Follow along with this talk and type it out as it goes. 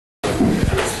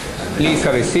Please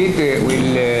have a seat.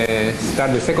 We'll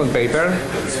start the second paper.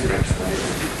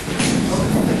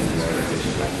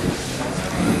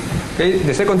 Okay,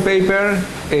 the second paper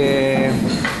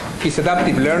is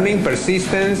adaptive learning,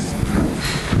 persistence,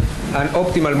 and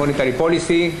optimal monetary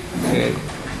policy,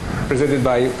 presented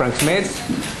by Frank Smets,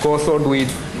 co-authored with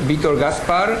Vitor,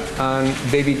 Gaspar, and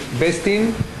David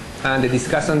Vestin, and the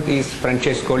discussant is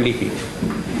Francesco Lippi.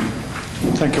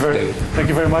 Thank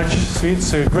you very much, Sweet.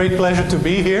 It's a great pleasure to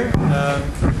be here.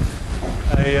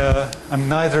 I'm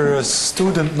neither a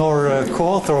student nor a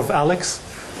co-author of Alex,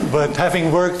 but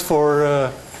having worked for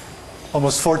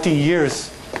almost 14 years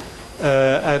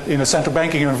in a central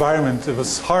banking environment, it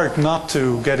was hard not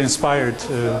to get inspired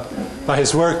by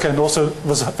his work, and also it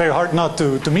was very hard not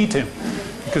to meet him,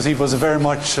 because he was very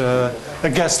much a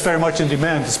guest very much in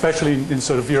demand, especially in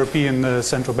sort of European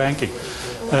central banking.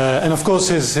 And of course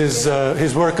his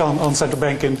work on central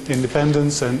bank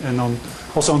independence and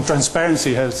also on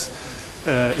transparency is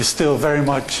still very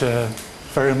much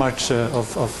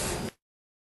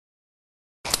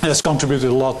has contributed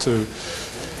a lot to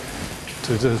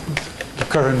the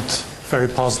current very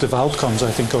positive outcomes,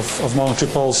 I think, of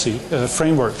monetary policy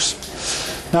frameworks.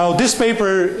 Now, this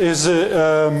paper is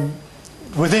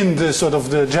within the sort of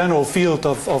the general field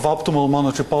of optimal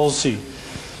monetary policy,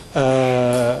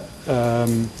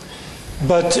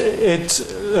 but it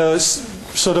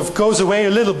sort of goes away a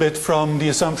little bit from the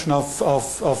assumption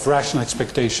of rational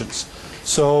expectations.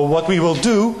 So what we will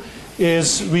do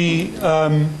is we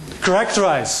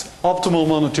characterize optimal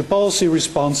monetary policy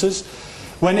responses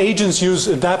when agents use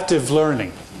adaptive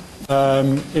learning.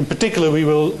 In particular, we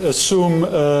will assume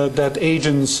that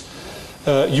agents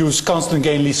use constant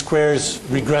gain least squares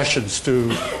regressions to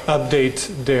update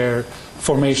their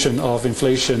formation of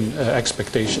inflation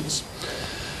expectations.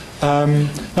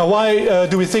 Now, why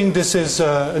do we think this is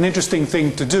an interesting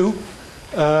thing to do?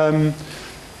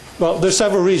 Well, there's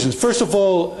several reasons. First of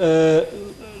all,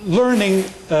 learning,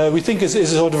 we think, is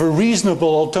sort of a reasonable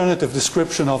alternative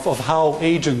description of how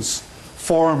agents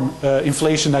form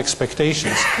inflation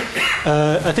expectations.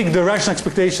 I think the rational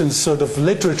expectations sort of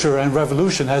literature and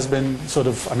revolution has been sort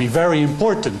of, very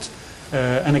important.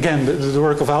 And again, the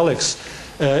work of Alex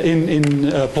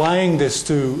in applying this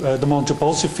to the monetary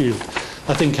policy field,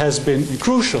 I think, has been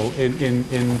crucial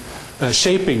in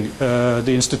shaping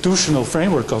the institutional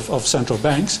framework of central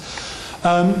banks.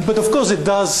 But of course it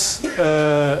does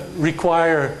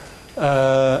require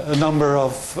a number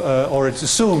of, or it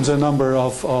assumes a number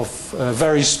of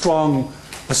very strong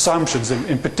assumptions,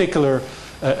 in particular,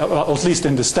 at least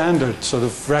in the standard sort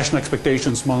of rational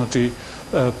expectations monetary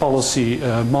policy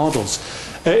models.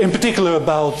 In particular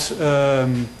about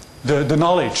the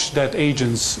knowledge that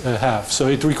agents have. So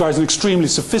it requires an extremely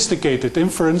sophisticated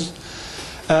inference.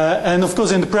 And of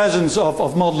course, in the presence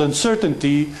of model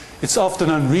uncertainty, it's often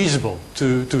unreasonable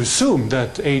to assume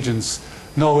that agents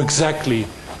know exactly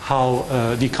how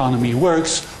the economy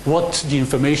works, what the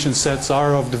information sets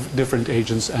are of the different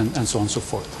agents, and so on and so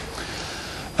forth.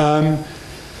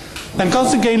 And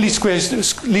constant gain least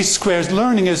squares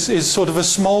learning is sort of a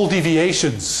small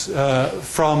deviation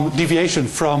from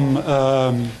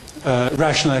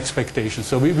rational expectations.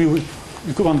 So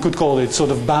one could call it sort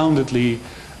of boundedly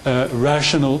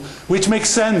rational, which makes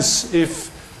sense if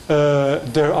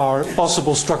there are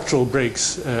possible structural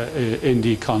breaks in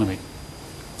the economy.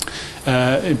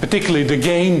 In particular, the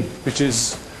gain, which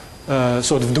is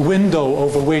sort of the window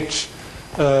over which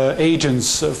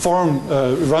agents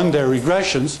run their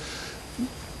regressions,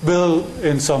 will,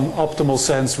 in some optimal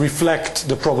sense, reflect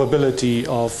the probability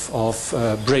of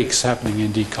breaks happening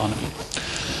in the economy.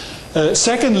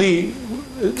 Secondly,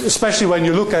 especially when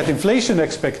you look at inflation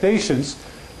expectations,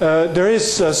 there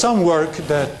is some work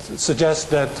that suggests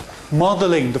that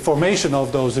modeling the formation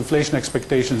of those inflation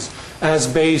expectations as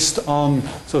based on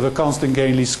sort of a constant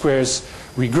gain least squares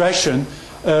regression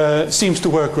seems to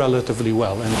work relatively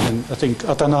well. And I think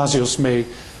Athanasios may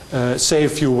say a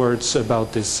few words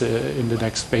about this in the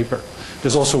next paper.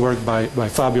 There's also work by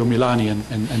Fabio Milani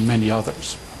and many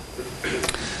others.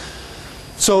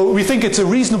 So we think it's a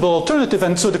reasonable alternative,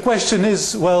 and so the question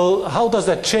is, well, how does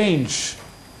that change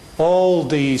all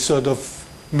the sort of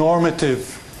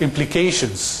normative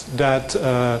implications that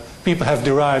people have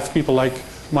derived, people like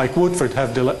Mike Woodford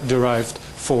have derived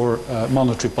for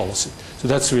monetary policy? So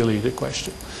that's really the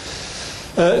question.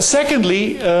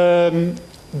 Secondly,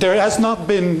 there has not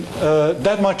been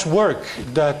that much work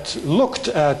that looked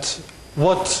at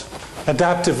what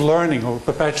adaptive learning or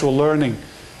perpetual learning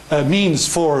means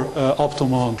for optimal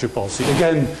monetary policy.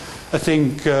 Again, I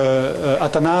think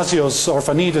Athanasios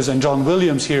Orphanides and John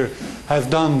Williams here have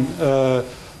done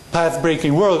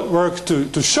path-breaking work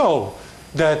to show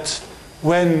that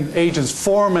when agents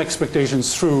form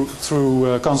expectations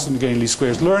through constant gain least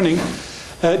squares learning,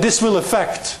 this will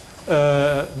affect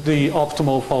the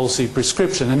optimal policy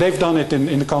prescription. And they've done it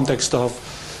in the context of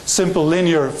simple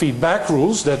linear feedback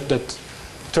rules that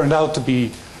turned out to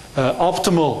be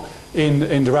optimal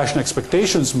in the rational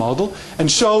expectations model,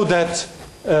 and show that,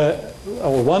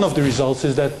 or one of the results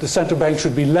is that the central bank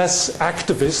should be less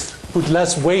activist, put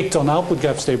less weight on output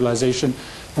gap stabilization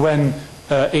when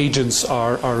agents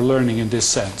are learning in this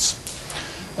sense.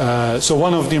 So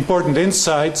one of the important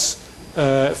insights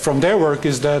from their work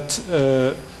is that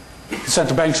the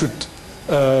central bank should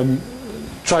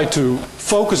try to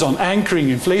focus on anchoring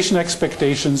inflation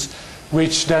expectations,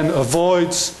 which then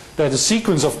avoids that a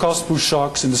sequence of cost push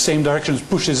shocks in the same direction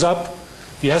pushes up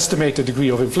the estimated degree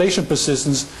of inflation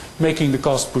persistence, making the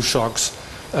cost push shocks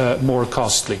more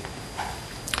costly.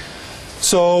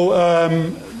 So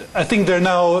I think there are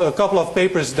now a couple of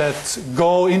papers that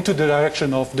go into the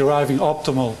direction of deriving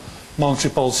optimal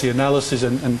monetary policy analysis,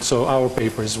 and so our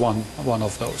paper is one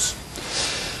of those.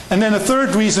 And then a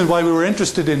third reason why we were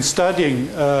interested in studying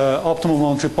optimal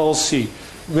monetary policy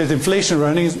with inflation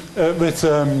learning, with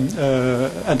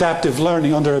adaptive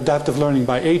learning, under adaptive learning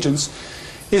by agents,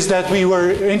 is that we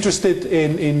were interested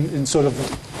in sort of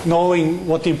knowing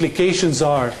what the implications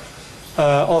are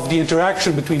of the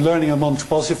interaction between learning and monetary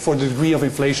policy for the degree of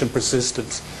inflation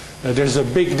persistence. There's a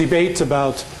big debate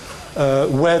about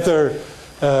whether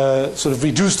sort of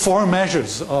reduced form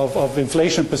measures of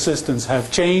inflation persistence have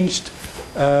changed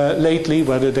lately,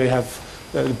 whether they have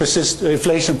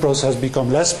inflation process has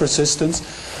become less persistent.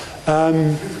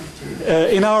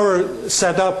 In our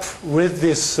setup with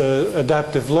this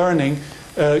adaptive learning,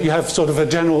 you have sort of a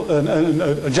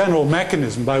general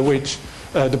mechanism by which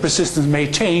the persistence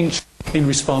may change in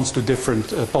response to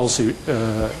different policy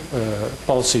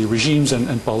regimes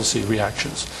and policy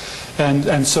reactions.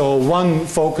 And so one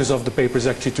focus of the paper is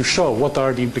actually to show what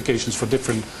are the implications for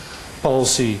different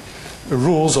policy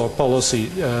rules or policy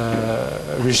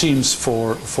regimes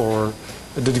for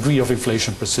the degree of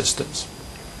inflation persistence.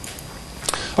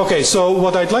 Okay, so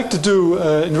what I'd like to do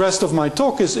in the rest of my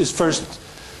talk is first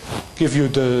give you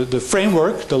the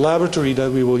framework, the laboratory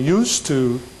that we will use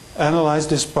to analyze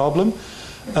this problem.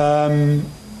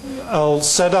 I'll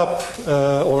set up,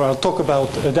 or I'll talk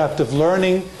about adaptive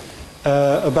learning,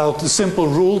 about the simple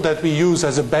rule that we use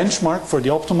as a benchmark for the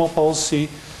optimal policy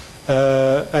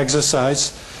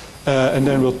exercise. And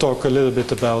then we'll talk a little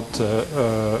bit about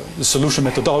the solution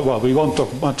methodology. Well, we won't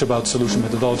talk much about solution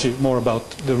methodology, more about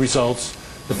the results,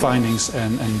 the findings,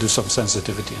 and do some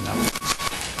sensitivity analysis.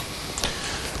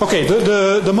 Okay,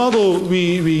 the model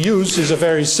we use is a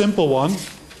very simple one,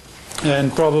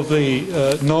 and probably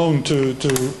known to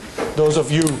those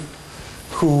of you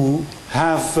who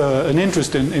have an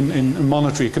interest in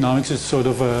monetary economics. It's sort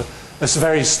of a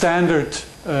very standard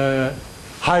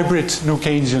hybrid New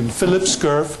Keynesian Phillips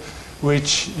curve,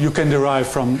 which you can derive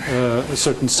from a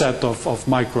certain set of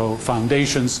micro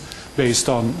foundations based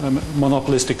on a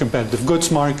monopolistic competitive goods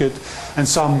market and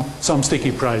some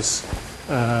sticky price,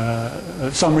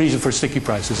 some reason for sticky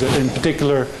prices. In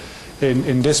particular,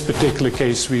 in this particular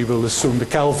case, we will assume the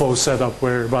Calvo setup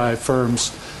whereby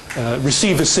firms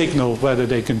receive a signal whether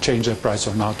they can change their price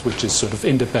or not, which is sort of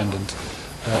independent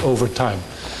over time.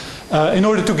 In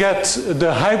order to get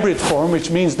the hybrid form, which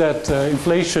means that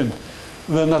inflation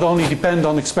will not only depend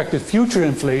on expected future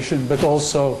inflation, but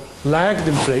also lagged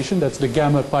inflation, that's the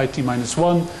gamma pi t minus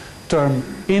 1 term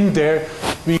in there,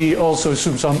 we also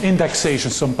assume some indexation,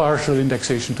 some partial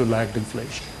indexation to lagged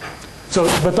inflation. So,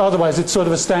 but otherwise it's sort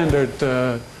of a standard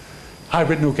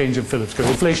hybrid New Keynesian Phillips curve.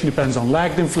 Inflation depends on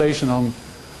lagged inflation, on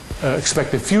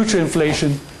expected future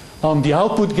inflation, on the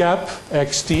output gap,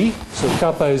 xt, so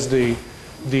kappa is the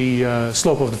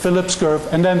slope of the Phillips curve,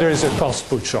 and then there is a cost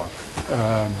push shock,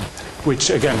 which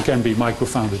again can be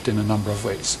microfounded in a number of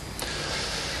ways.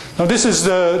 Now this is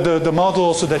the model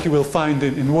also that you will find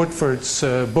in Woodford's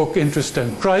book Interest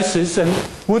and Prices, and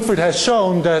Woodford has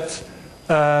shown that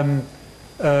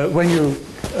when you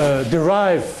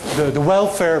derive the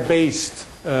welfare-based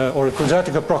or a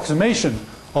quadratic approximation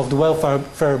of the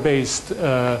welfare-based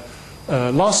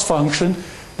loss function,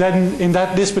 then in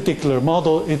this particular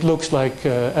model it looks like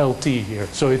LT here.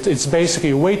 So it's basically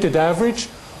a weighted average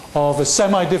of a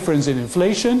semi-difference in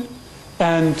inflation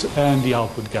and the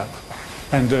output gap.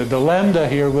 And the lambda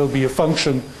here will be a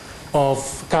function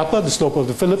of kappa, the slope of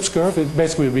the Phillips curve. It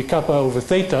basically will be kappa over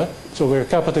theta. So where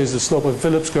kappa is the slope of the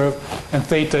Phillips curve, and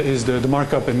theta is the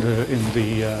markup in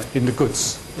the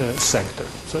goods sector.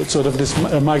 So it's sort of this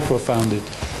micro-founded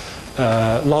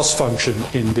loss function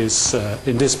in this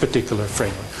particular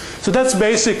framework. So that's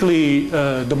basically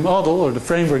the model or the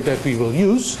framework that we will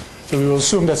use. So we will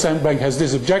assume that central bank has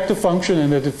this objective function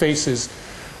and that it faces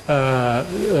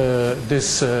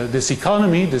this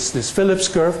economy, this Phillips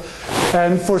curve.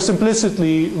 And for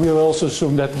simplicity, we will also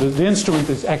assume that the instrument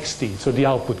is xt, so the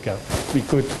output gap. We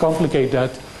could complicate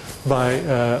that by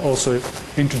also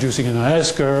introducing an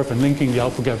S curve and linking the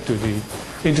output gap to the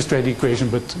interest rate equation,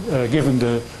 but given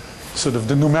the sort of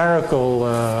the numerical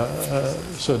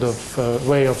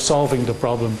way of solving the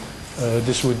problem,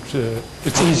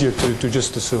 it's easier to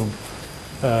just assume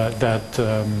that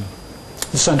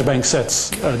the central bank sets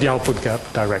the output gap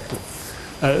directly.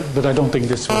 But I don't think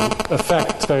this will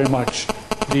affect very much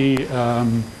the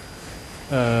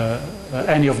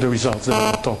any of the results that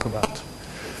I will talk about.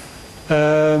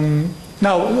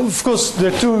 Now, of course,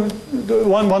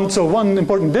 one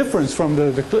important difference from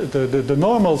the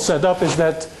normal setup is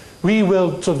that we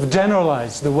will sort of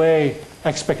generalize the way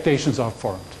expectations are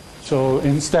formed. So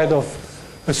instead of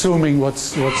assuming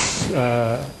what's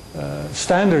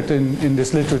standard in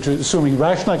this literature, assuming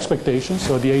rational expectations,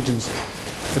 so the agents,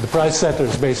 the price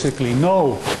setters basically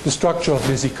know the structure of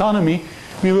this economy,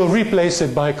 we will replace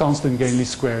it by constant gain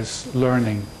least squares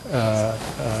learning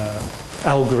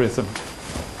algorithm.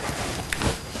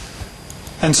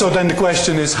 And so then the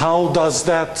question is, how does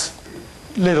that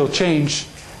little change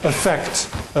affect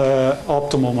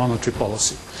optimal monetary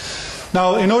policy?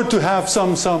 Now, in order to have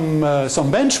some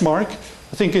benchmark,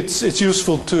 I think it's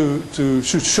useful to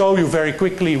show you very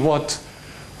quickly what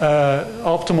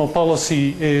optimal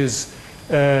policy is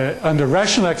under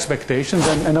rational expectations,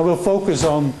 and I will focus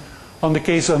on the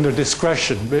case under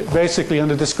discretion. Basically,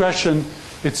 under discretion,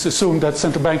 it's assumed that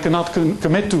central bank cannot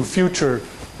commit to future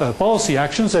policy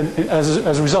actions, and as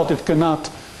a result, it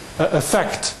cannot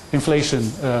affect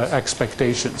inflation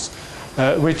expectations,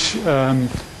 which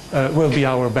will be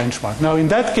our benchmark. Now, in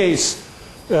that case,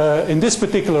 in this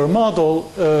particular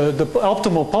model, the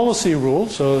optimal policy rule,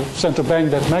 so central bank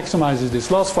that maximizes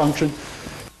this loss function,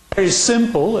 very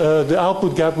simple. The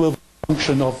output gap will be a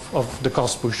function of the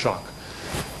cost push shock.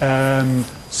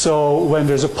 So when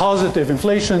there's a positive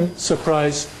inflation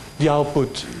surprise,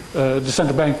 the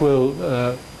central bank will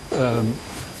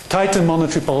tighten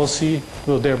monetary policy,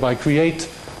 will thereby create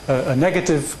a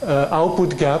negative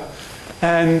output gap.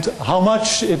 And how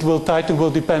much it will tighten will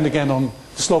depend again on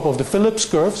the slope of the Phillips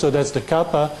curve, so that's the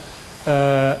kappa,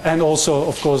 and also,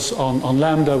 of course, on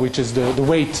lambda, which is the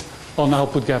weight on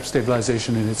output gap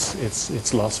stabilization in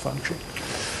its loss function.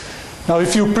 Now,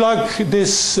 if you plug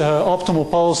this optimal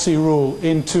policy rule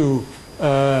into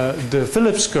the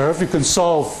Phillips curve, you can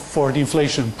solve for the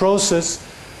inflation process.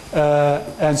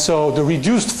 And so the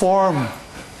reduced form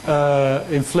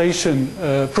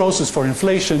process for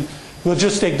inflation will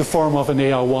just take the form of an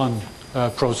AR1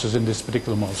 process in this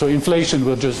particular model. So inflation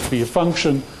will just be a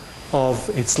function of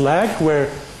its lag, where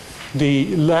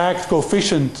the lag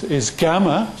coefficient is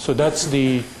gamma, so that's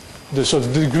the sort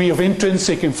of degree of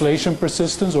intrinsic inflation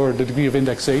persistence or the degree of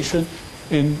indexation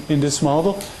in this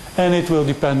model, and it will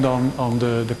depend on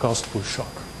the cost push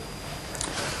shock.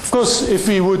 Of course, if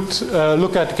we would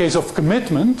look at the case of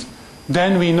commitment,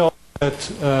 then we know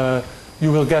that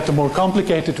you will get a more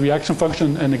complicated reaction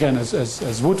function, and again,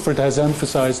 as Woodford has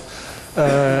emphasized,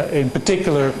 in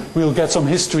particular, we'll get some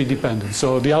history dependence.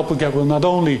 So the output gap will not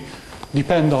only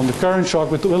depend on the current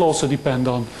shock, but it will also depend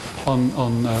on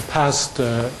past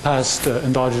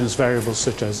endogenous variables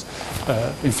such as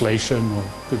inflation, or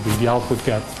could be the output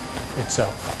gap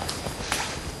itself.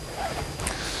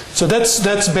 So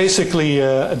that's basically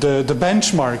the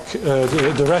benchmark,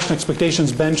 the rational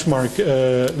expectations benchmark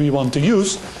we want to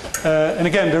use. And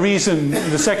again,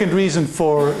 the second reason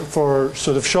for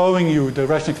sort of showing you the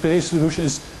rational expectation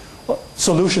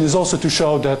solution is also to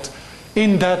show that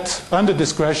in that, under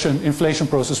discretion, inflation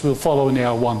process will follow an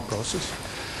AR1 process.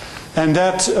 And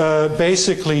that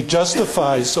basically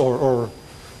justifies or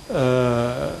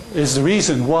is the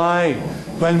reason why,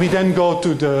 when we then go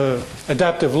to the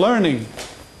adaptive learning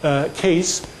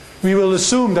case, we will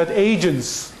assume that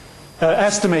agents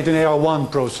estimate an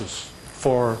AR1 process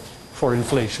for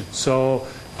inflation. So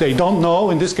they don't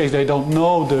know, in this case, they don't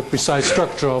know the precise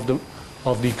structure of the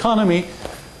economy,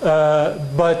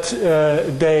 but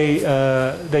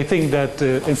they think that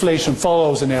inflation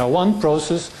follows an AR1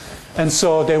 process, and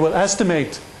so they will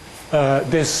estimate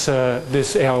this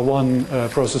AR1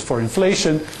 process for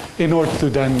inflation in order to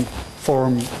then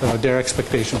form their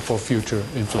expectation for future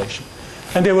inflation.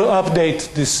 And they will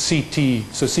update this CT.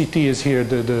 So CT is here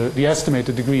the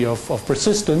estimated degree of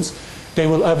persistence. They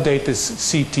will update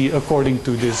this CT according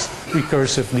to this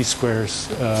recursive least squares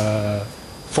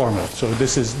formula. So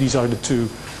these are the two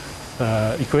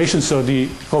equations. So the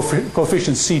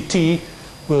coefficient CT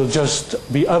will just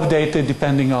be updated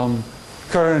depending on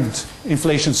current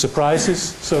inflation surprises,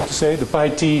 so to say, the pi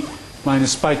t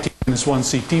minus 1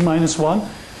 CT minus 1.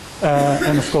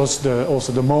 And of course,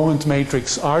 also the moment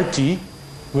matrix RT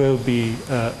will be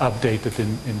updated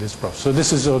in this process. So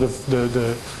this is sort of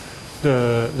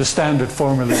the standard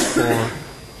formulas for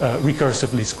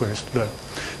recursive least squares learning.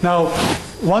 Now,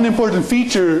 one important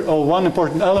feature or one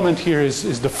important element here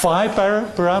is the phi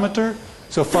parameter.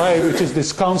 So phi, which is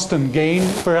this constant gain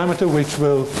parameter, which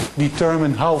will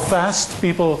determine how fast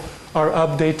people are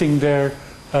updating their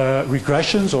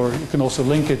regressions, or you can also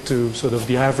link it to sort of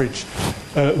the average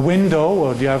window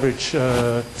or the average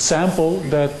sample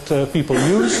that people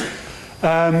use.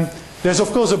 There's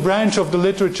of course a branch of the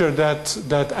literature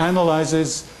that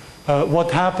analyzes what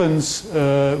happens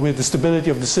with the stability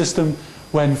of the system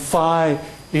when phi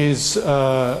is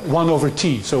 1 over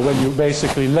t. So when you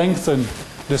basically lengthen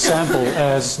the sample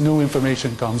as new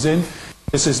information comes in.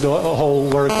 This is the whole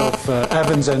work of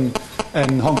Evans and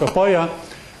Honkapoya.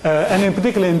 And in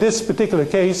particular, in this particular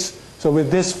case, so with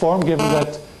this form, given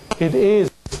that it is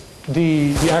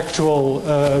the actual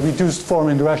reduced form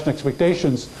in the rational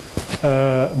expectations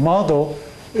model,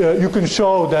 you can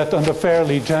show that under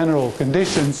fairly general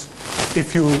conditions,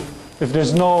 if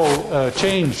there's no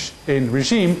change in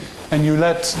regime, and you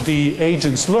let the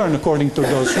agents learn according to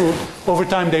those rules, over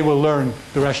time they will learn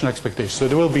the rational expectation. So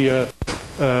there will be a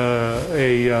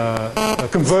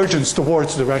convergence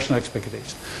towards the rational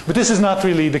expectation. But this is not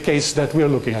really the case that we're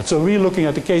looking at. So we're looking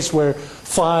at the case where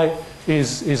phi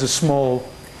is a small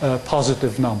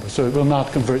positive number. So it will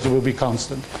not converge, it will be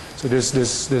constant. So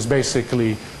there's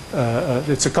basically,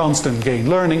 it's a constant gain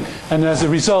learning. And as a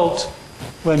result,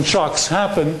 when shocks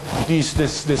happen, this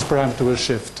parameter will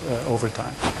shift over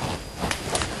time.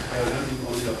 Learning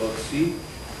only about C,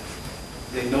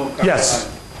 they know. Yes,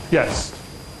 yes.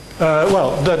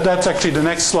 Well, that's actually the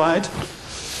next slide.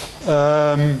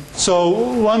 So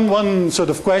one sort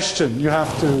of question you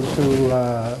have to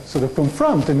sort of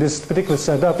confront in this particular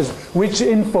setup is which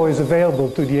info is available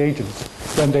to the agents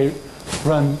when they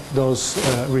run those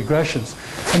regressions.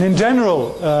 And in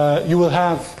general, you will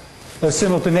have a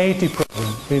simultaneity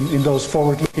problem in those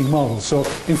forward-looking models. So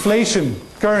inflation,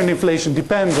 current inflation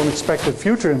depends on expected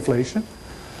future inflation,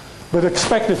 but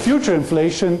expected future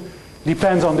inflation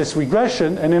depends on this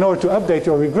regression, and in order to update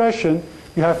your regression,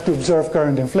 you have to observe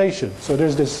current inflation. So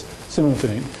there's this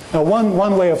simultaneity. Now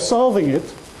one way of solving it,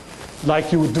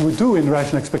 like you would do in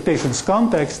rational expectations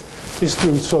context, is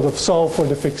to sort of solve for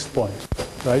the fixed point,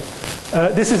 right?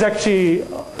 This is actually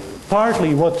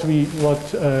partly what we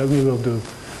will do.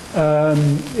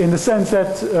 In the sense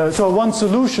that, so one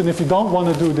solution, if you don't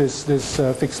want to do this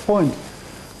fixed point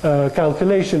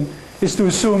calculation, is to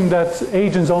assume that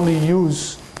agents only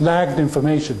use lagged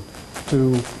information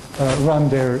to run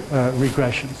their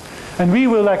regressions. And we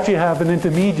will actually have an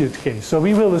intermediate case. So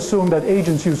we will assume that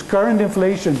agents use current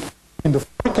inflation in the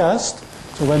forecast.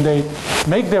 So when they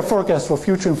make their forecast for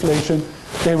future inflation,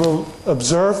 they will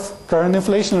observe current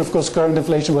inflation. And of course, current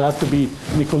inflation will have to be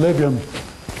in equilibrium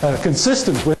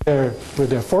consistent with their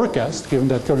forecast, given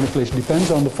that current inflation depends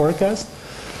on the forecast.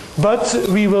 But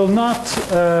we will not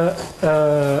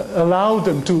allow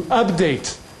them to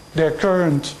update their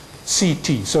current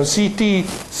CT. So CT,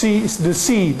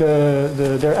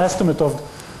 their estimate of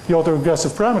the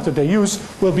autoregressive parameter they use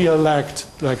will be a lagged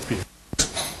period.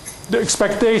 The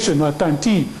expectation at time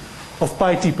t of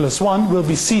pi t plus 1 will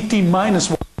be CT minus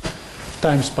 1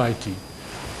 times pi t.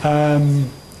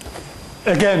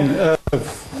 Again,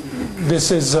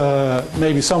 this is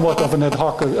maybe somewhat of an ad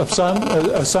hoc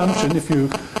assumption. If you,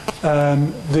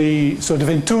 the sort of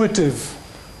intuitive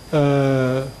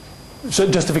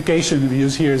justification we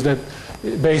use here is that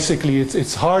basically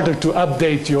it's harder to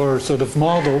update your sort of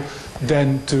model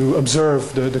than to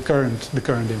observe the current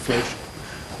inflation.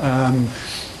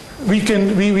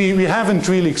 We haven't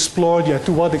really explored yet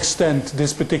to what extent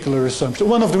this particular assumption.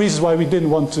 One of the reasons why we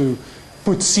didn't want to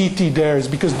put CT there is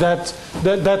because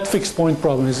that fixed point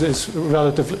problem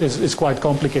is quite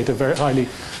complicated, very highly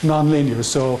nonlinear.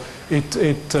 So it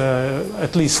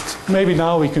at least maybe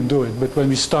now we can do it, but when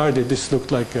we started, this looked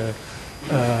like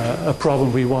a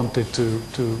problem we wanted to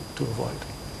avoid.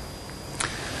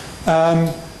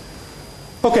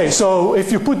 Okay, so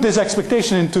if you put this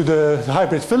expectation into the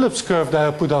hybrid Phillips curve that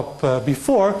I put up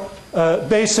before,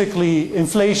 basically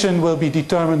inflation will be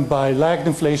determined by lagged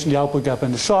inflation, the output gap,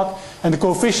 and the shock, and the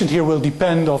coefficient here will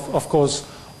depend, of course,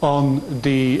 on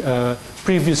the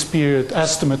previous period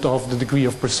estimate of the degree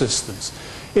of persistence.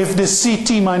 If this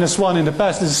CT minus 1 in the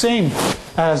past is the same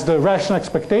as the rational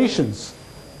expectations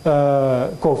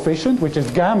coefficient, which is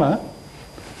gamma,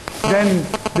 then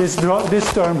this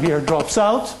term here drops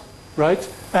out, right?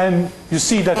 And you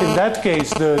see that in that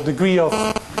case, the degree of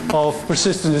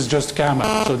persistence is just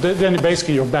gamma. So then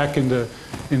basically you're back in the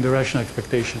rational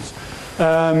expectations.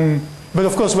 But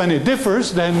of course, when it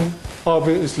differs, then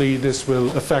obviously this will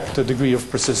affect the degree of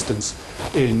persistence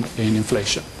in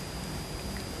inflation.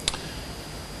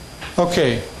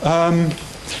 Okay.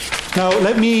 Now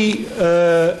let me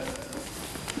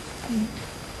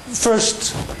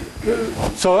first.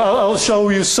 So I'll show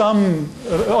you some.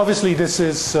 Obviously, this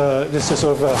is sort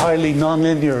of a highly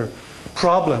nonlinear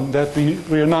problem that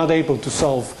we are not able to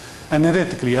solve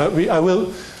analytically. I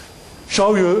will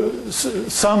show you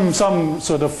some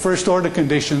sort of first order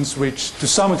conditions which to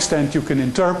some extent you can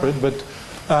interpret, but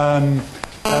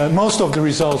most of the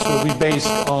results will be based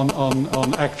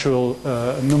on actual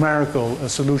numerical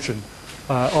solution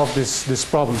of this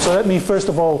problem. So let me first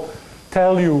of all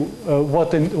tell you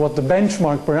what the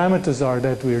benchmark parameters are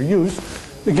that we use.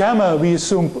 The gamma we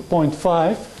assume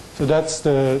 0.5, so that's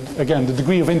again the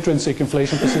degree of intrinsic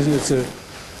inflation persistence. It's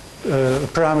a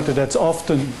parameter that's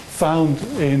often found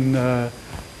in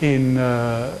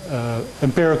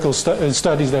empirical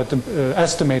studies that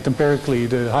estimate empirically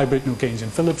the hybrid New Keynesian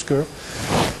Phillips curve.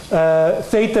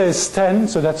 Theta is 10,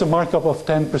 so that's a markup of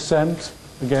 10%.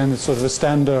 Again, it's sort of a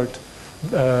standard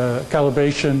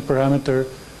calibration parameter,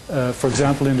 for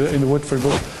example, in the Woodford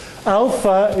book.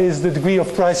 Alpha is the degree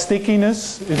of price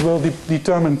stickiness. It will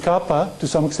determine kappa to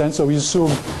some extent. So we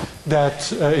assume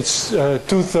that it's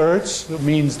 2/3. It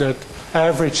means that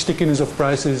average stickiness of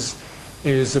prices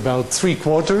is about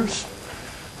 3/4.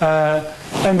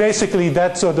 And basically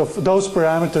that those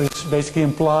parameters basically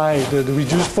imply the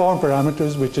reduced form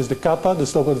parameters, which is the kappa, the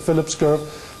slope of the Phillips curve,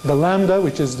 the lambda,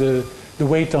 which is the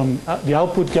weight on the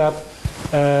output gap,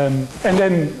 and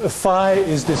then phi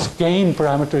is this gain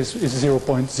parameter is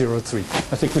 0.03.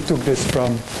 I think we took this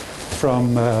from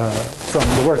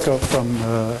the work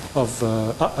of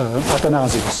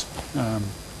Athanasius.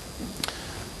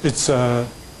 It's a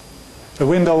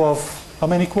window of how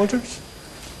many quarters?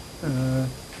 10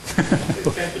 to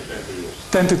 20 years.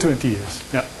 10 to 20 years.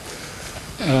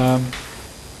 Yeah.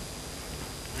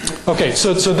 Okay,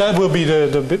 so that will be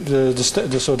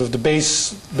the sort of the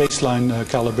baseline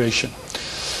calibration.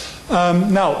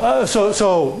 Now,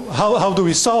 so how do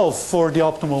we solve for the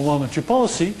optimal monetary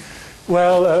policy?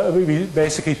 Well, we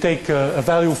basically take a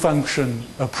value function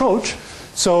approach.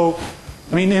 So,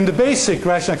 I mean, in the basic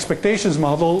rational expectations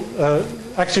model,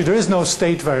 actually there is no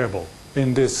state variable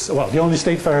in this. Well, the only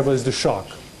state variable is the shock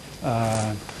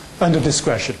under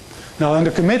discretion. Now,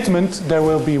 under commitment, there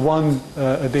will be one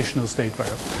additional state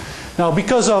variable. Now,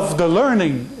 because of the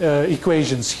learning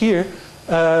equations here,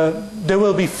 there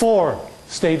will be 4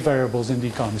 state variables in the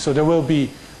economy. So there will be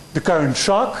the current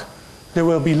shock, there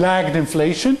will be lagged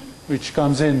inflation, which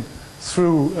comes in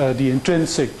through the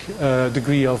intrinsic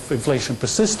degree of inflation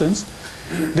persistence.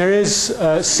 There is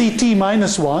CT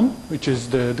minus 1, which is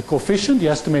the coefficient, the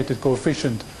estimated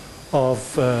coefficient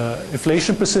of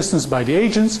inflation persistence by the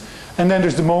agents, and then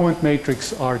there's the moment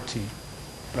matrix RT,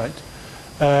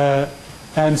 right?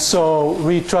 And so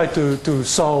we try to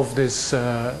solve this,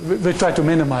 we try to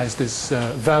minimize this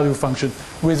value function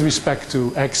with respect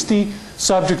to xt,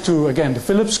 subject to, again, the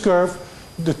Phillips curve,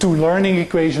 the 2 learning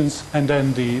equations, and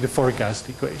then the forecast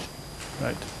equation,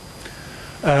 right?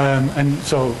 And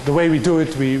so the way we do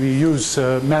it, we use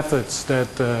methods that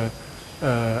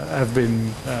have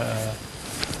been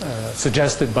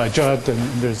suggested by Judd, and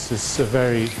there's this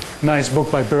very nice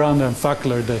book by Beranda and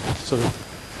Fackler that sort of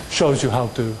shows you how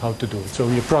to do it. So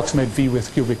we approximate V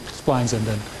with cubic splines and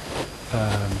then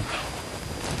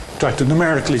try to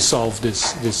numerically solve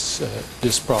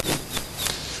this problem.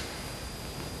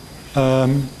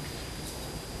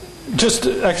 Just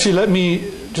actually, let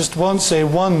me just say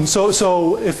one.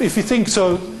 So if you think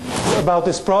about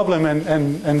this problem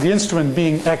and the instrument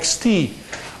being xt,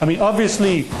 I mean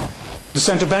obviously the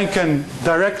central bank can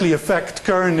directly affect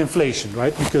current inflation,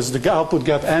 right? Because the output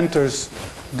gap enters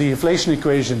the inflation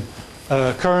equation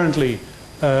currently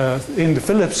in the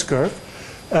Phillips curve.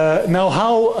 Now,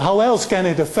 how else can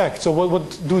it affect? So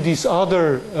what do these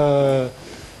other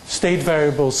state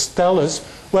variables tell us?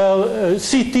 Well,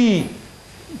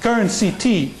 current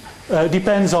CT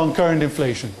depends on current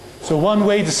inflation. So one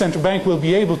way the central bank will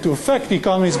be able to affect the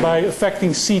economy is by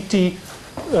affecting CT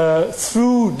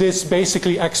through this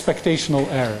basically expectational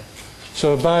error.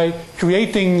 So by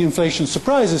creating inflation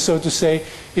surprises, so to say,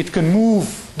 it can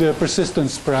move the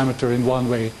persistence parameter in one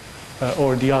way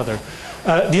or the other.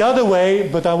 The other way,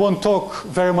 but I won't talk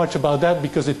very much about that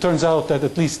because it turns out that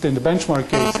at least in the benchmark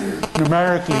case,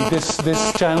 numerically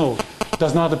this channel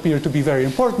does not appear to be very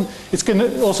important. It's going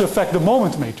to also affect the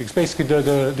moment matrix, basically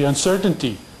the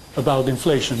uncertainty about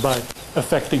inflation by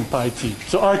affecting pi t.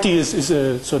 So RT is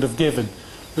a sort of given.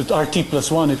 With RT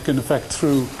plus 1, it can affect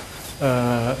through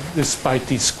this pi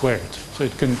t squared. So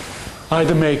it can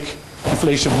either make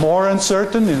inflation more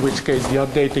uncertain, in which case the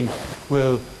updating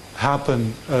will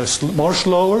happen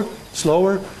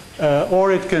slower,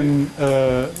 or it can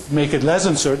make it less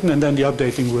uncertain, and then the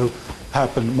updating will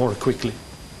happen more quickly.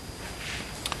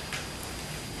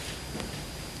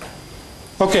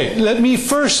 Okay, let me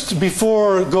first,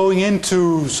 before going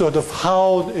into sort of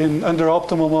how under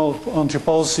optimal monetary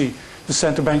policy the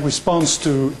central bank responds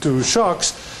to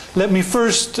shocks, let me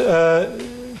first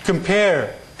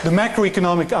compare the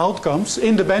macroeconomic outcomes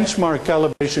in the benchmark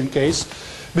calibration case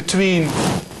between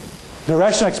the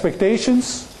rational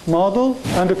expectations model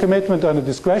under commitment under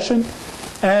discretion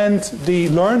and the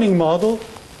learning model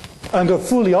under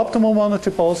fully optimal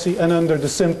monetary policy and under the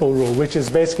simple rule, which is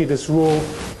basically this rule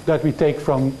that we take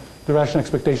from the rational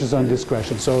expectations under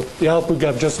discretion. So the output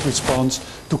gap just responds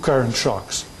to current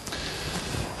shocks.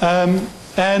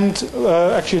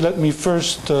 Actually, let me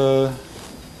first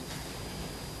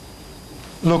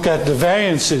look at the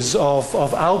variances of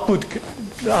output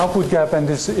gap and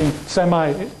this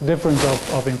semi-difference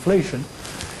of inflation.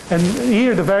 And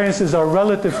here the variances are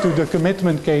relative to the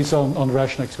commitment case on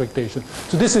rational expectation.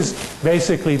 So this is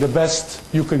basically the best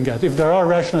you can get. If there are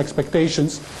rational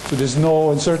expectations, so there's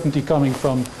no uncertainty coming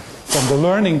from the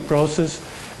learning process,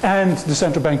 and the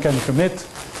central bank can commit,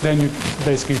 then you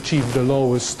basically achieve the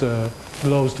lowest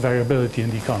variability in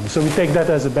the economy. So we take that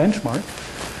as a benchmark.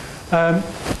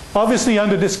 Obviously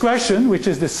under discretion, which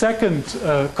is the second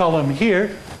column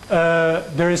here,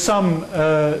 there is some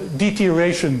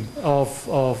deterioration of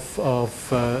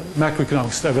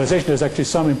macroeconomic stabilization. There's actually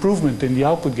some improvement in the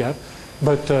output gap,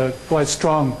 but quite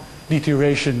strong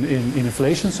deterioration in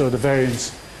inflation, so the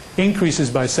variance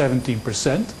increases by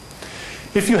 17%.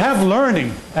 If you have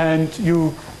learning and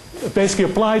you basically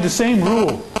apply the same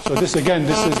rule, so this again,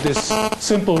 this is this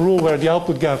simple rule where the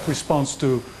output gap responds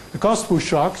to the cost push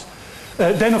shocks,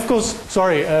 then of course,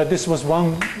 sorry, this was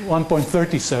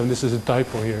 1.37. This is a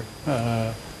typo here.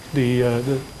 And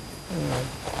the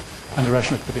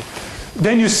rational expectation.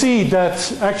 Then you see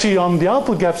that actually on the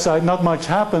output gap side, not much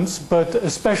happens, but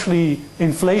especially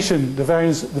inflation, the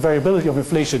variability of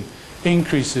inflation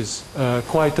increases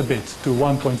quite a bit to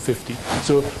 1.50.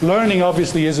 So learning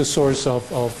obviously is a source of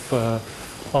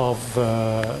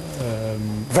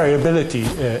variability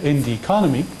in the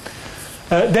economy.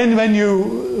 Then when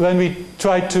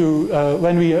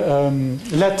we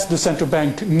let the central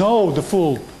bank know the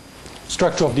full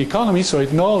structure of the economy, so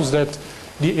it knows that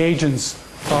the agents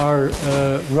are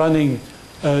running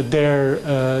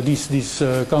these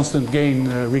constant gain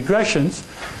regressions,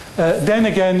 then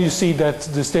again you see that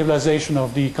the stabilization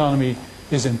of the economy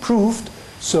is improved.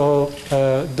 So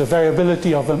the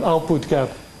variability of an output gap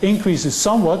increases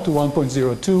somewhat to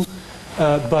 1.02.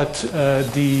 But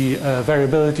the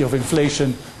variability of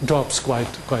inflation drops quite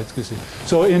quickly.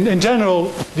 So in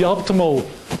general, the optimal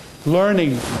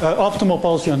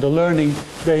policy on the learning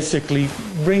basically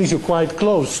brings you quite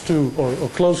close to or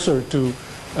closer to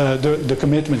the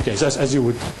commitment case, as you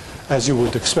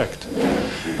would expect.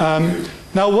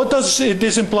 Now, what does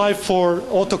this imply for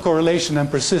autocorrelation and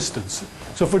persistence?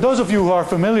 So for those of you who are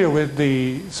familiar with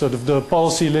the sort of the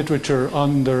policy literature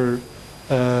under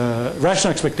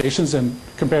rational expectations and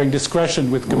comparing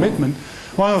discretion with commitment,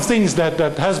 one of the things that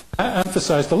has been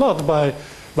emphasized a lot by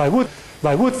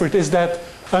Woodford is that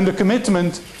under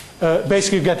commitment,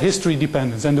 basically you get history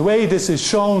dependence. And the way this is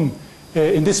shown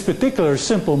in this particular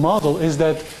simple model is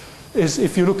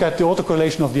if you look at the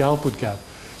autocorrelation of the output gap.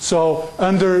 So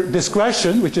under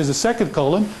discretion, which is the second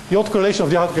column, the autocorrelation of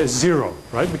the output gap is 0,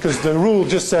 right? Because the rule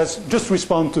just says, just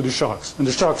respond to the shocks. And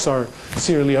the shocks are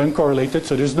serially uncorrelated,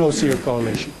 so there's no serial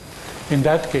correlation in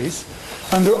that case.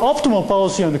 Under optimal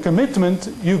policy on the commitment,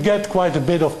 you get quite a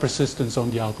bit of persistence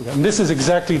on the output gap. And this is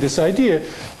exactly this idea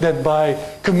that by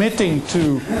committing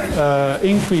to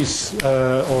increase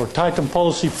or tighten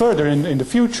policy further in the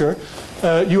future,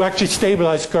 you actually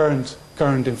stabilize current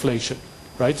inflation.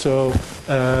 Right? So,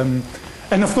 and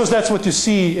of course that's what you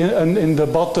see in the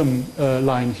bottom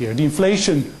line here. The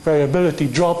inflation variability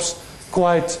drops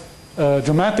quite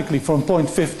dramatically from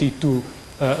 0.50 to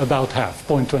about half,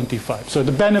 0.25. So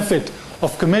the benefit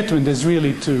of commitment is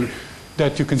really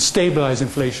that you can stabilize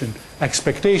inflation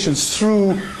expectations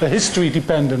through a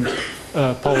history-dependent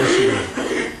policy.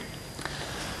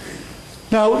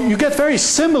 Now, you get very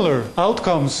similar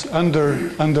outcomes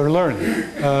under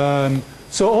learning.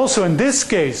 So also in this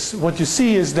case, what you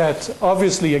see is that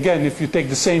obviously, again, if you take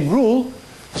the same rule,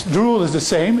 The rule is the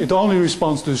same. It only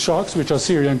responds to the shocks, which are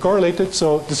serially uncorrelated.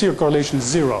 So the serial correlation is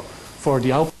 0 for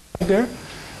the output there.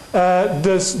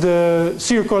 The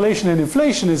serial correlation in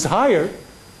inflation is higher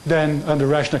than under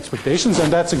rational expectations,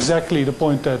 and that's exactly the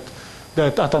point that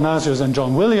Athanasios and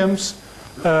John Williams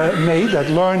made, that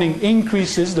learning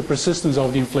increases the persistence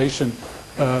of the inflation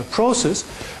process.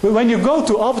 But when you go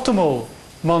to optimal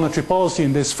monetary policy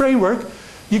in this framework,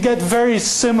 you get very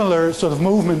similar sort of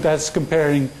movement as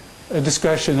comparing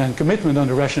discretion and commitment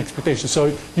under rational expectations.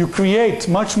 So you create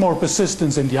much more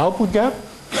persistence in the output gap,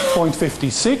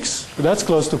 0.56, that's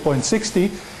close to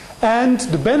 0.60, and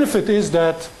the benefit is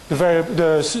that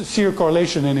the serial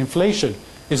correlation in inflation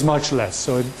is much less,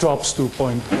 so it drops to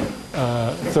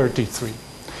 0.33.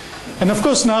 And of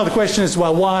course now the question is,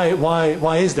 well,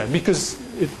 why is that? Because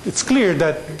it's clear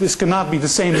that this cannot be the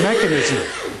same mechanism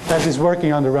that is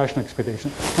working under rational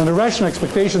expectations. Under rational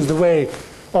expectations, the way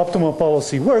optimal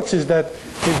policy works is that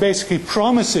it basically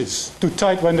promises to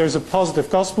tighten, when there's a positive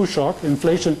cost push shock,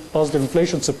 positive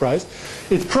inflation surprise,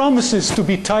 it promises to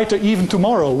be tighter even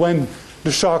tomorrow when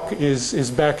the shock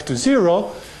is back to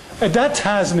 0. And that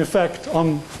has an effect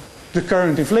on the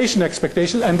current inflation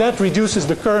expectation, and that reduces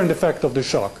the current effect of the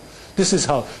shock. This is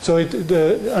how. So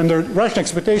under rational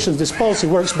expectations, this policy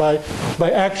works by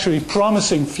actually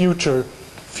promising future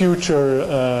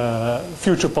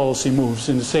policy moves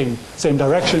in the same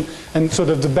direction, and sort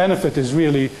of the benefit is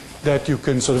really that you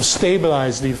can sort of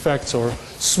stabilize the effects or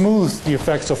smooth the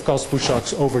effects of cost push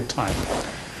shocks over time.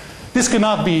 This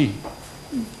cannot be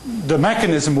the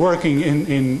mechanism working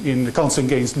in the constant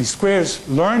gains least squares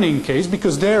learning case,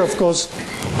 because there, of course,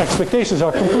 expectations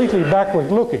are completely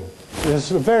backward looking. It's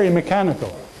very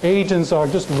mechanical. Agents are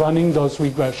just running those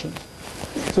regressions.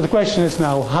 So the question is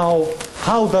now, how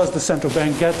does the central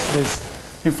bank get this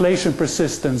inflation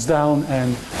persistence down,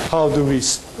 and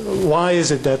why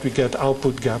is it that we get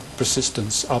output gap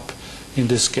persistence up in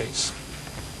this case?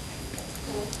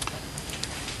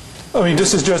 I mean,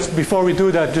 this is just, before we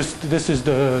do that, this is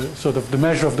the sort of the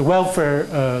measure of the welfare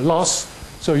loss.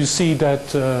 So you see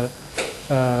that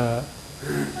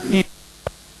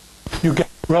you get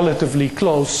relatively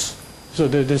close. So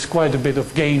there's quite a bit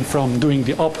of gain from doing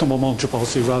the optimal monetary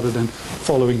policy rather than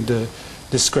following the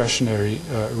discretionary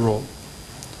rule.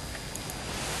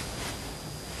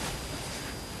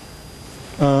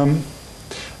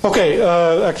 Okay,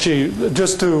 actually,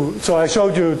 so I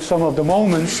showed you some of the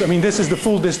moments. I mean, this is the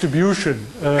full distribution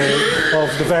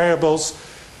of the variables.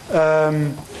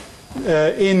 In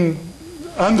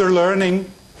underlearning,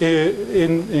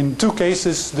 in two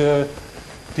cases, the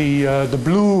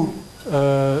blue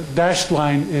dashed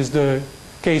line is the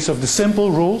case of the simple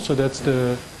rule, so that's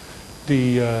the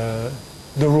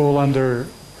rule under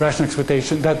rational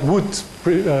expectation that would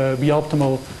be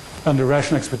optimal under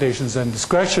rational expectations and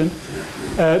discretion.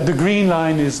 The green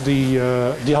line is the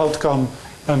outcome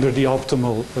under the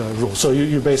optimal rule. So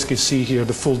you basically see here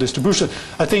the full distribution.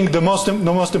 I think the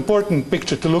most important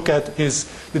picture to look at is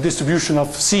the distribution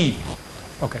of C.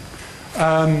 Okay,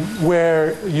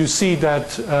 where you see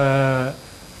that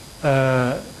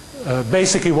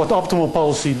basically what optimal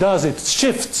policy does, it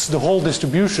shifts the whole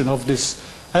distribution of this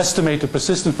estimated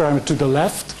persistence parameter to the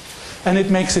left, and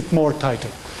it makes it more tighter.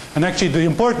 And actually the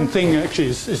important thing actually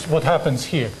is what happens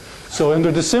here. So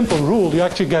under the simple rule, you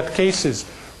actually get cases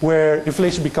where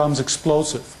inflation becomes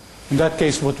explosive. In that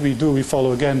case, what we do, we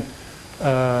follow again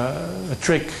a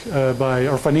trick by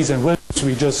Orphanese and Williams.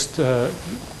 We just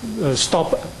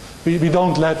stop. We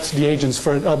don't let the agents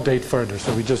update further.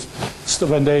 So we just,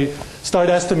 when they start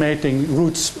estimating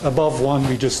roots above 1,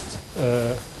 we just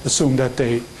assume that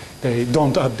they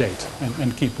don't update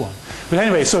and keep 1. But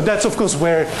anyway, so that's of course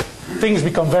where things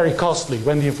become very costly,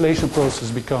 when the inflation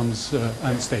process becomes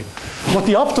unstable. What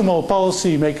the optimal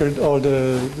policymaker, or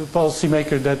the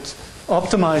policymaker that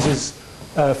optimizes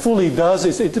fully does,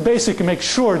 is it basically makes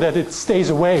sure that it stays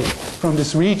away from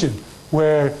this region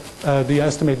where the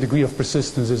estimated degree of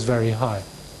persistence is very high.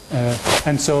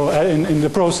 And so in the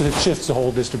process it shifts the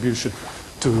whole distribution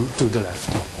to the left.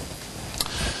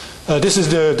 This is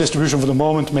the distribution for the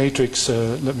moment matrix.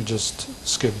 Let me just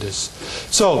skip this.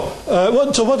 So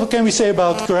what can we say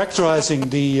about characterizing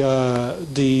the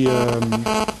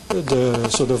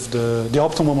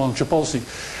optimal monetary policy?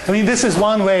 I mean, this is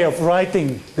one way of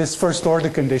writing this first order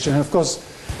condition. And of course,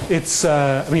 it's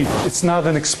it's not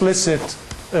an explicit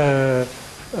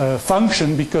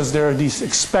function, because there are these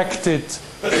expected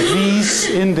V's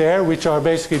in there, which are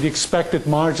basically the expected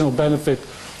marginal benefit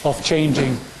of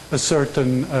changing a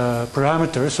certain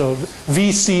parameter. So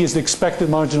VC is the expected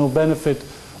marginal benefit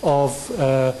of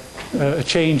a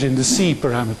change in the C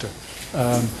parameter.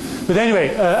 But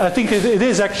anyway, I think it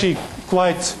is actually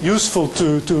quite useful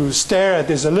to stare at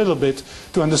this a little bit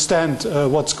to understand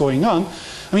what's going on.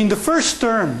 I mean, the first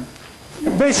term,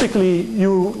 basically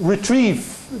you retrieve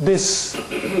this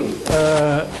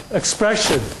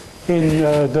expression in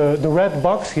the red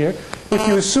box here if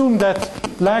you assume that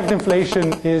lagged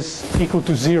inflation is equal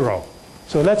to 0.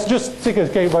 So let's just think,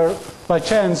 okay, by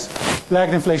chance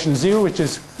lagged inflation is 0, which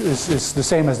is the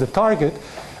same as the target,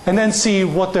 and then see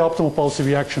what the optimal policy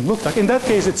reaction looks like. In that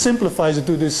case, it simplifies it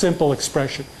to this simple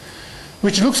expression,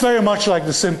 which looks very much like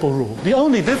the simple rule. The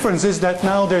only difference is that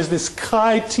now there's this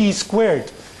chi t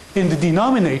squared in the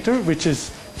denominator, which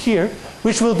is here,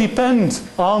 which will depend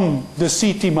on the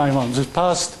CT minus 1, the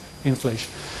past inflation.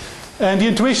 And the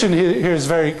intuition here is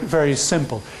very, very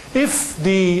simple. If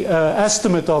the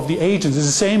estimate of the agents is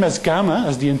the same as gamma,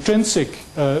 as the intrinsic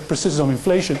persistence of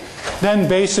inflation, then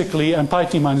basically, and pi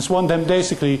t minus 1, then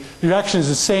basically the reaction is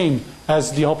the same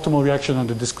as the optimal reaction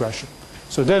under discretion.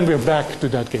 So then we're back to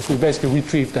that case. We basically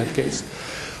retrieve that case.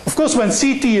 Of course, when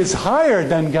CT is higher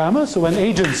than gamma, so when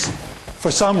agents,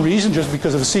 for some reason, just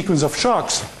because of a sequence of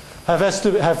shocks, have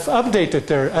updated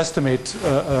their estimate,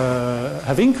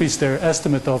 have increased their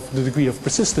estimate of the degree of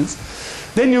persistence,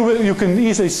 then you can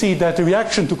easily see that the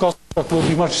reaction to cost shock will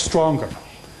be much stronger.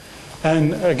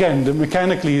 And again,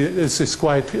 mechanically, this is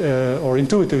quite, or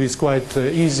intuitively, it's quite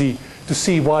easy to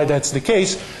see why that's the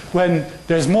case. When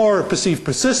there's more perceived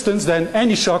persistence, then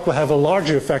any shock will have a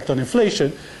larger effect on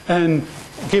inflation. And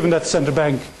given that the central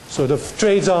bank sort of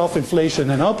trades off inflation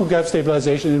and output gap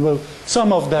stabilization, it will,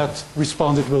 some of that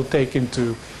response it will take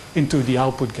into the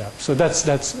output gap. So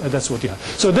that's what you have.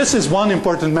 So this is one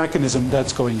important mechanism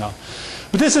that's going on.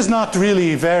 But this is not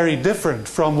really very different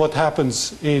from what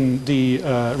happens in the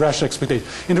rational expectation.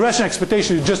 In the rational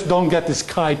expectation, you just don't get this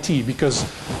chi t because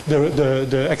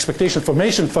the expectation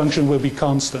formation function will be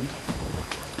constant.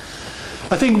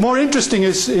 I think more interesting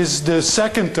is the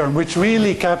second term, which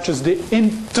really captures the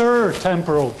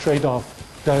intertemporal trade-off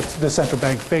that the central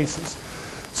bank faces.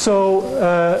 So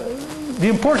the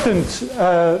important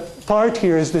part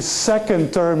here is this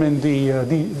second term in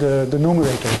the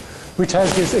numerator, which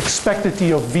has this expected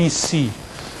t of VC.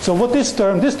 So what this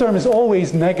term is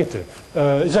always negative.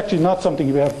 It's actually not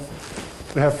something we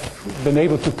have been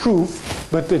able to prove,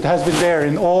 but it has been there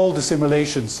in all the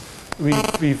simulations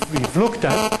we've looked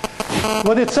at.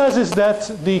 What it says is that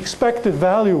the expected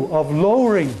value of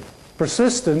lowering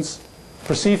persistence,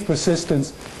 perceived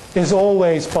persistence, is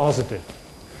always positive.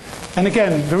 And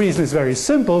again, the reason is very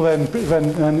simple.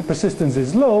 When persistence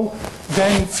is low,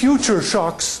 then future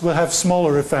shocks will have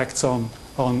smaller effects on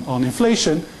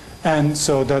inflation, and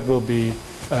so that will be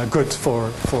good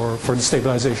for the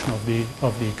stabilization of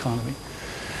the economy.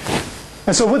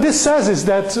 And so what this says is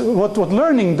that what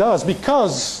learning does,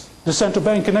 because the central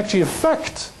bank can actually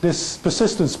affect this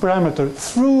persistence parameter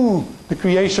through the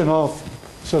creation of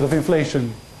sort of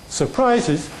inflation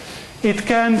surprises, it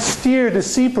can steer the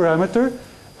C parameter.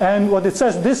 And what it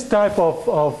says, this type of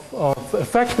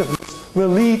effectiveness will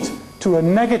lead to a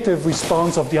negative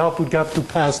response of the output gap to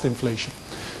past inflation.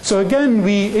 So again,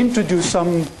 we introduce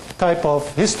some type of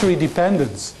history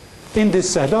dependence in this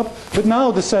setup. But now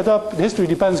the history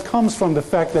dependence comes from the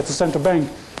fact that the central bank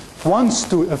wants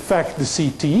to affect the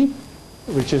CT,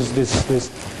 which is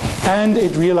this, and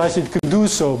it realized it could do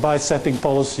so by setting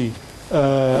policy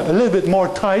a little bit more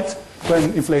tight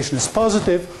when inflation is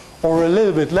positive, or a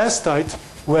little bit less tight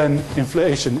when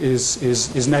inflation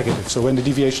is negative, so when the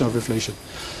deviation of inflation.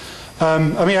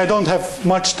 I mean, I don't have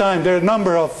much time. There are a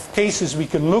number of cases we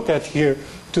can look at here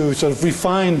to sort of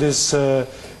refine this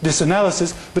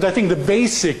analysis, but I think the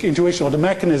basic intuition or the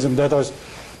mechanism that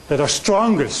are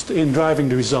strongest in driving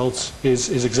the results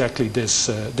is exactly this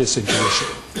intuition.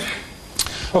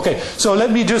 Okay, so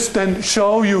let me just then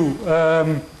show you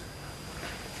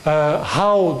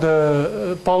how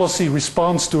the policy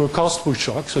responds to a cost push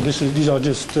shock. So these are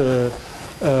just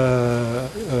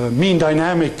mean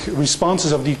dynamic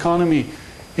responses of the economy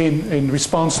in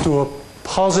response to a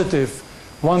positive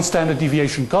one standard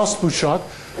deviation cost push shock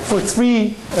for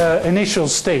 3 initial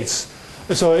states.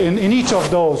 So in each of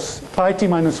those, pi t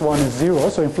minus 1 is 0,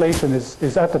 so inflation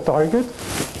is at the target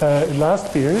in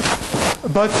last period.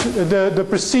 But the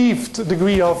perceived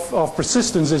degree of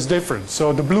persistence is different.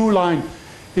 So the blue line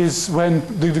is when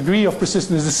the degree of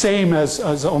persistence is the same as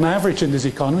on average in this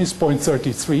economy, is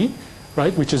 0.33,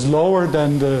 right, which is lower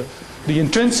than the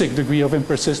intrinsic degree of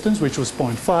impersistence, which was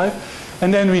 0.5.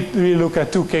 And then we look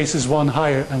at 2 cases, one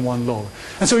higher and one lower.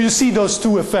 And so you see those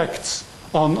 2 effects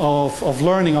of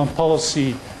learning on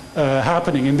policy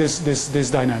happening in this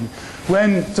dynamic.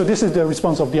 So this is the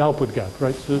response of the output gap,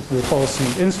 right, the policy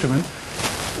instrument.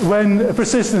 when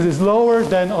persistence is lower,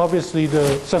 then obviously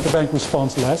the central bank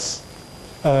responds less.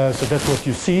 So that's what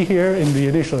you see here in the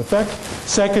initial effect.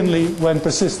 Secondly, when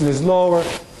persistence is lower,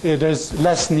 there's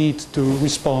less need to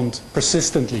respond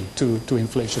persistently to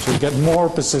inflation. So you get more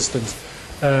persistence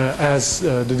as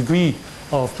the degree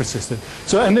of persistence.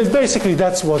 So, and basically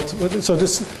that's what,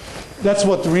 that's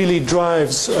what really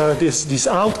drives these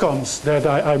outcomes that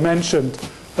I mentioned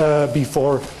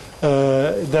before,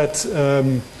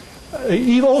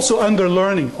 also under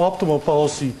learning, optimal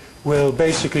policy will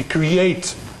basically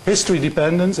create history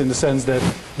dependence in the sense that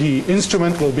the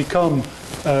instrument will become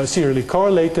serially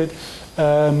correlated.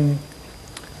 The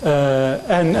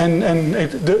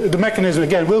mechanism,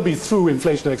 again, will be through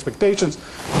inflation expectations,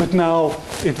 but now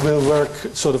it will work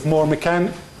sort of more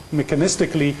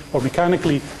mechanistically or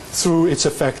mechanically through its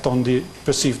effect on the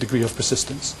perceived degree of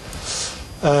persistence.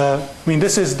 I mean,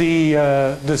 this is the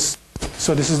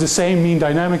so this is the same mean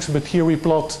dynamics, but here we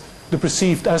plot the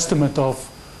perceived estimate of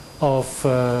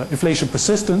inflation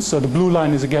persistence. So the blue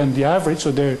line is again the average,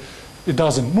 so there it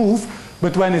doesn't move.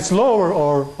 But when it's lower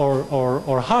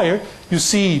or higher, you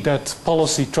see that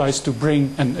policy tries to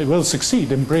bring, and it will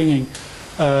succeed in bringing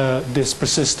this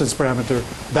persistence parameter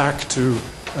back to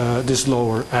this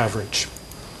lower average.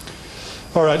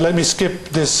 All right, let me skip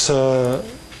this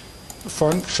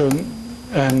function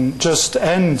and just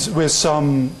end with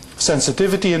some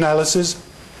sensitivity analysis.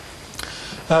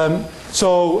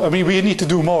 So, I mean, we need to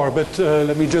do more, but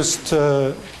let me just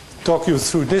talk you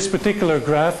through this particular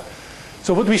graph.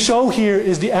 So what we show here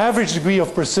is the average degree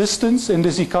of persistence in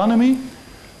this economy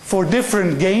for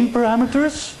different gain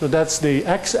parameters, so that's the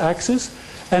x-axis,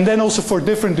 and then also for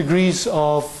different degrees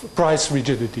of price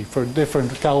rigidity, for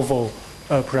different Calvo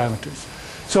parameters.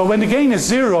 So when the gain is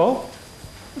 0,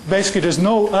 basically there's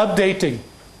no updating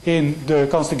in the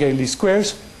constant gain least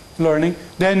squares learning,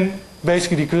 then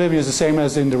basically the equilibrium is the same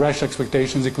as in the rational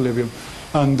expectations equilibrium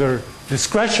under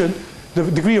discretion. The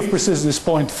degree of persistence is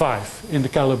 0.5 in the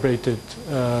calibrated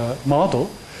model.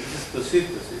 This is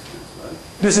perceived persistence,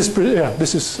 right?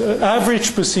 This is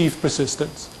average perceived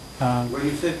persistence. When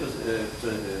you say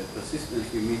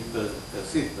persistence, you mean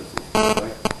perceived persistence,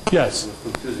 right? Yes. It was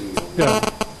confusing you. Yeah.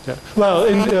 Yeah.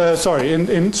 Well, so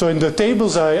in the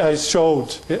tables I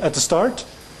showed at the start,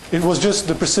 it was just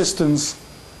the persistence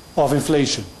of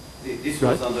inflation. This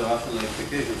was under rational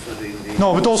expectations, so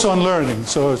no, but also on learning.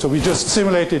 So we just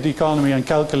simulated the economy and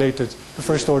calculated the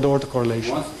first order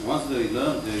autocorrelation. Once there is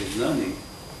learning,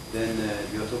 then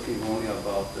you're talking only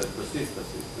about perceived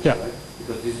persistence, yeah. Right?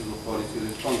 Because this is what policy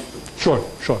responds to. Sure,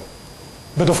 sure.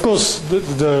 But of course,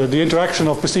 the interaction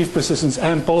of perceived persistence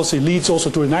and policy leads also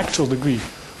to an actual degree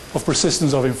of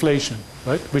persistence of inflation,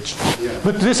 right? Which, yeah.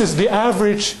 But this is the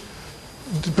average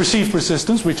perceived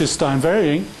persistence, which is time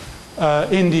varying,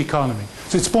 in the economy.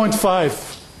 So it's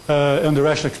 0.5 under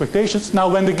rational expectations. Now,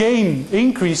 when the gain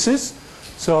increases,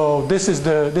 so this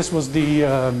was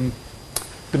the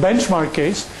benchmark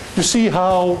case. You see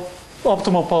how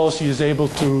optimal policy is able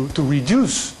to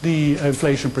reduce the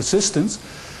inflation persistence.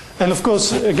 And of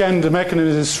course, again, the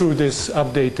mechanism is through this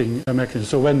updating mechanism.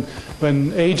 So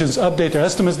when agents update their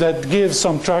estimates, that gives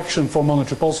some traction for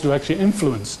monetary policy to actually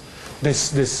influence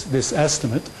this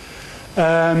estimate.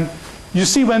 You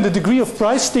see when the degree of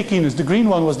price stickiness, the green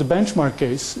one was the benchmark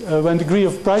case, when the degree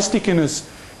of price stickiness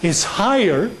is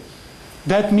higher,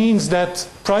 that means that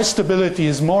price stability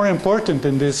is more important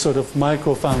in this sort of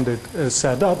micro-founded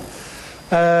setup.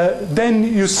 Then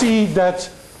you see that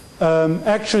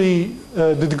actually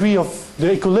the degree of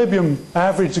the equilibrium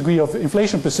average degree of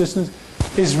inflation persistence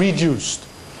is reduced.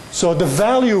 So the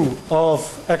value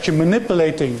of actually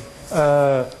manipulating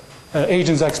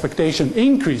agents' expectation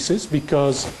increases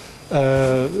because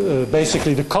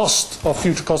basically the cost of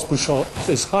future cost push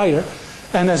is higher,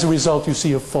 and as a result you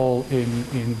see a fall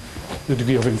in the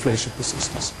degree of inflation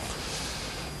persistence.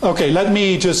 Okay, let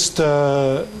me just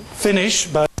finish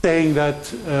by saying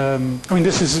that I mean,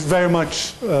 this is very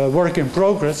much work in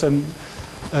progress, and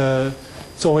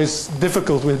it's always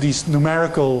difficult with these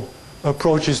numerical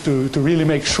approaches to really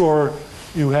make sure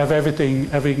you have everything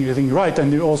right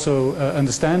and you also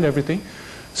understand everything.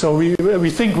 So we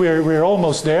think we're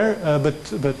almost there, but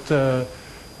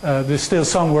there's still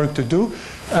some work to do.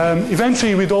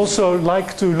 Eventually, we'd also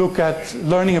like to look at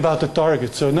learning about the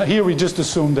target. So here we just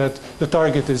assume that the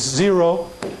target is 0,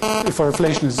 if our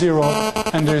inflation is 0,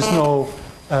 and there's no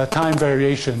time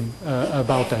variation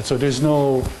about that. So there's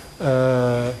no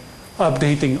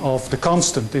updating of the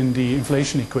constant in the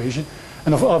inflation equation.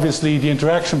 And obviously, the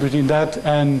interaction between that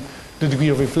and the degree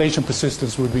of inflation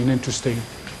persistence would be an interesting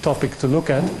topic to look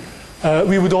at.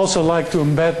 We would also like to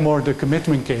embed more the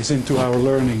commitment case into our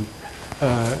learning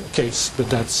case, but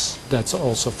that's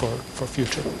also for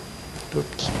future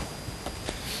groups.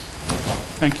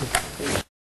 Thank you.